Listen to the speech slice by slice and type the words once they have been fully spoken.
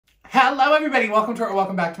Hello everybody,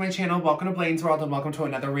 welcome back to my channel, welcome to Blane's World, and welcome to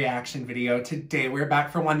another reaction video. Today we're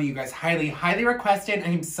back for one that you guys highly requested. I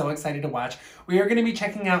am so excited to watch. We are going to be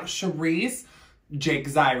checking out Charice, Jake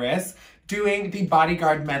Zyrus, doing the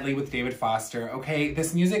Bodyguard Medley with David Foster, okay?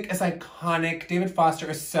 This music is iconic. David Foster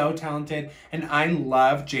is so talented, and I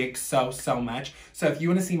love Jake so much. So if you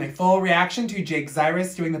want to see my full reaction to Jake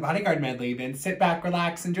Zyrus doing the Bodyguard Medley, then sit back,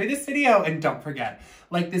 relax, enjoy this video, and don't forget,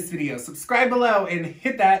 like this video, subscribe below, and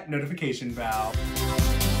hit that notification bell.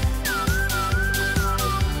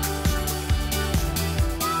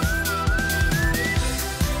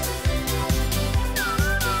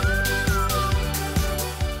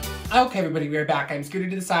 Okay, everybody, we are back. I'm scooted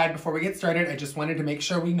to the side. Before we get started, I just wanted to make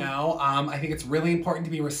sure we know, I think it's really important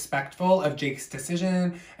to be respectful of Jake's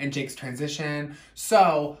decision and Jake's transition.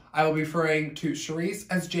 So I will be referring to Charice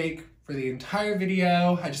as Jake for the entire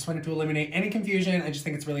video. I just wanted to eliminate any confusion. I just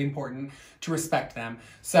think it's really important to respect them.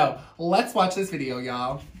 So let's watch this video,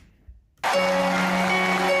 y'all.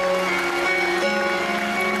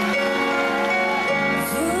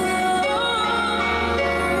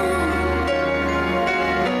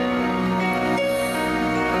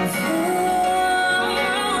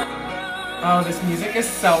 Oh, this music is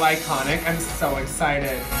so iconic. I'm so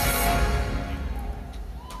excited.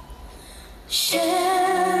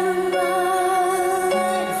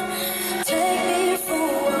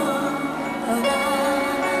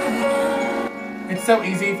 It's so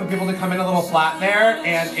easy for people to come in a little flat there,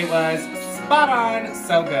 and it was spot on,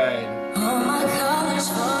 so good.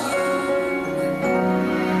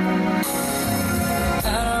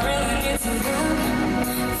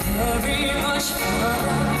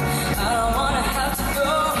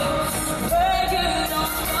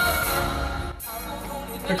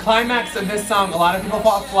 The climax of this song, a lot of people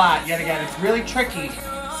fall flat, yet again, it's really tricky.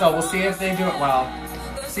 So we'll see if they do it well.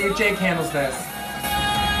 See if Jake handles this.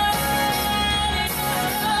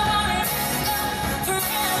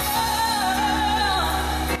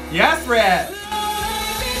 Yes, Red!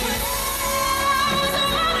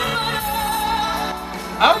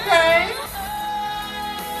 Okay!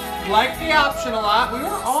 Like the option a lot. We were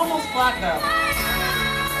almost flat though.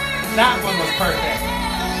 That one was perfect.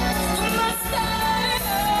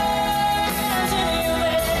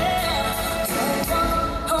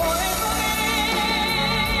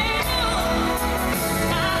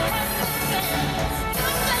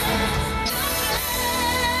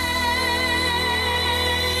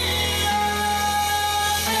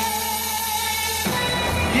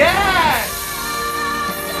 Yes!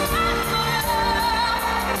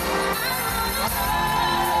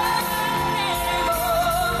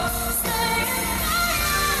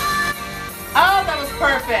 Oh, that was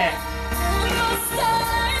perfect!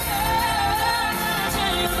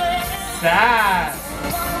 Sad.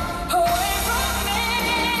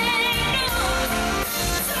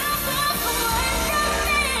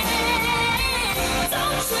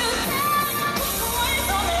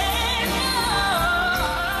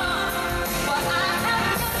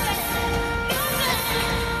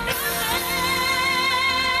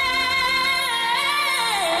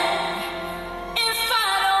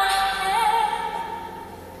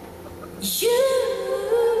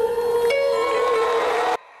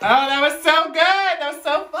 Oh, that was so good! That was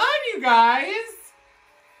so fun, you guys!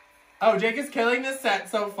 Oh, Jake is killing this set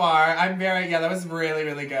so far. Yeah, that was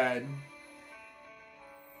really good.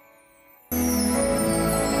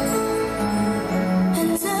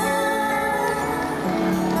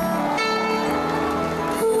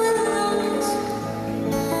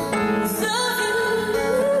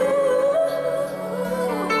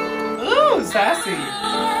 Ooh, sassy.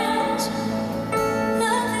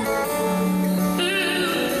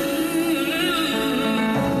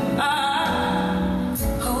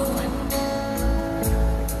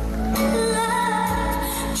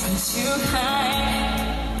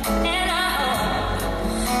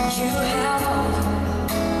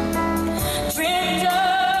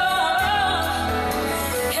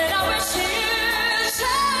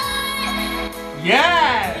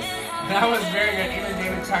 Yes! That was very good. Even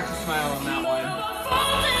David cracked a smile on that one.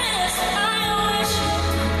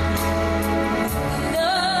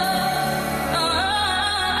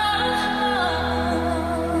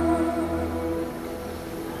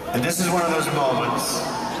 And this is one of those moments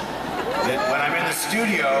that when I'm in the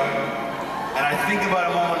studio and I think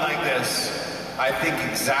about a moment like this, I think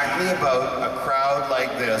exactly about a crowd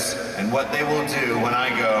like this and what they will do when I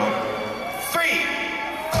go 3,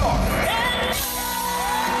 4.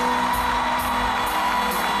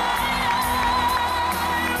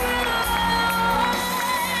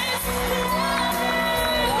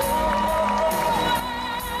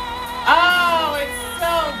 Oh, it's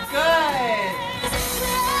so good!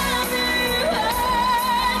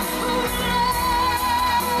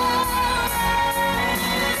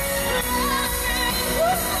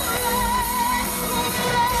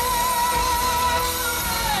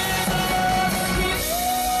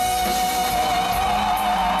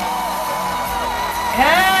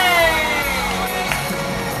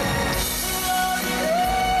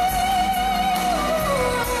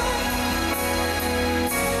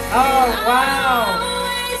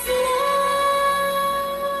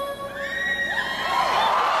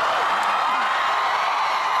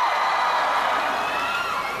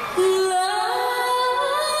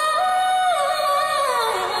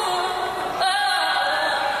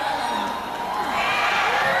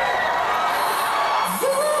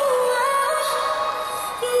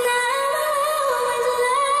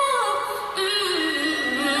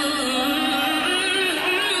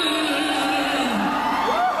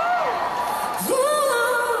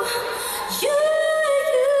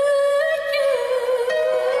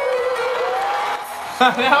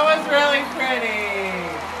 That was really pretty.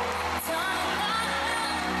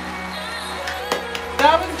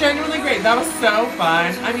 That was genuinely great. That was so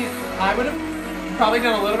fun. I mean, I would have probably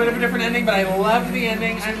done a little bit of a different ending, but I loved the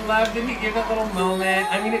ending. I loved that he gave that little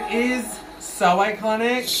moment. I mean, it is so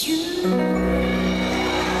iconic. You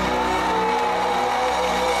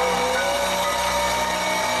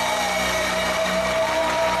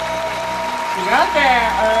got there.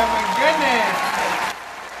 Oh my goodness.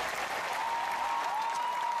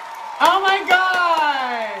 Oh my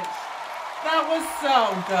gosh! That was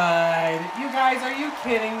so good. You guys, are you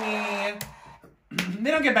kidding me? They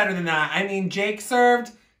don't get better than that. I mean, Jake served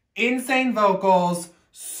insane vocals.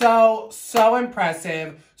 So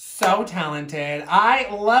impressive. So talented. I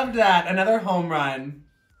loved that. Another home run.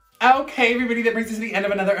 Okay, everybody, that brings us to the end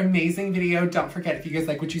of another amazing video. Don't forget, if you guys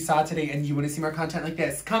like what you saw today and you want to see more content like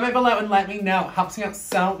this, comment below and let me know. Helps me out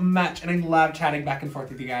so much, and I love chatting back and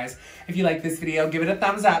forth with you guys. If you like this video, give it a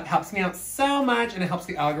thumbs up. Helps me out so much, and it helps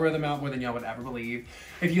the algorithm out more than y'all would ever believe.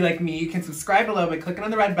 If you like me, you can subscribe below by clicking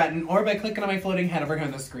on the red button or by clicking on my floating head over here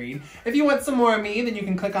on the screen. If you want some more of me, then you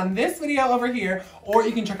can click on this video over here, or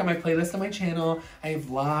you can check out my playlist on my channel. I have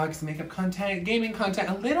vlogs, makeup content, gaming content,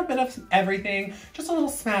 a little bit of everything, just a little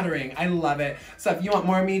smattering. I love it. So if you want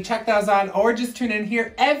more of me, check those on, or just tune in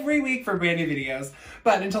here every week for brand new videos.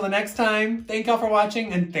 But until the next time, thank y'all for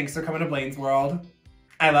watching, and thanks for coming to Blane's World.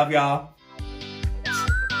 I love y'all.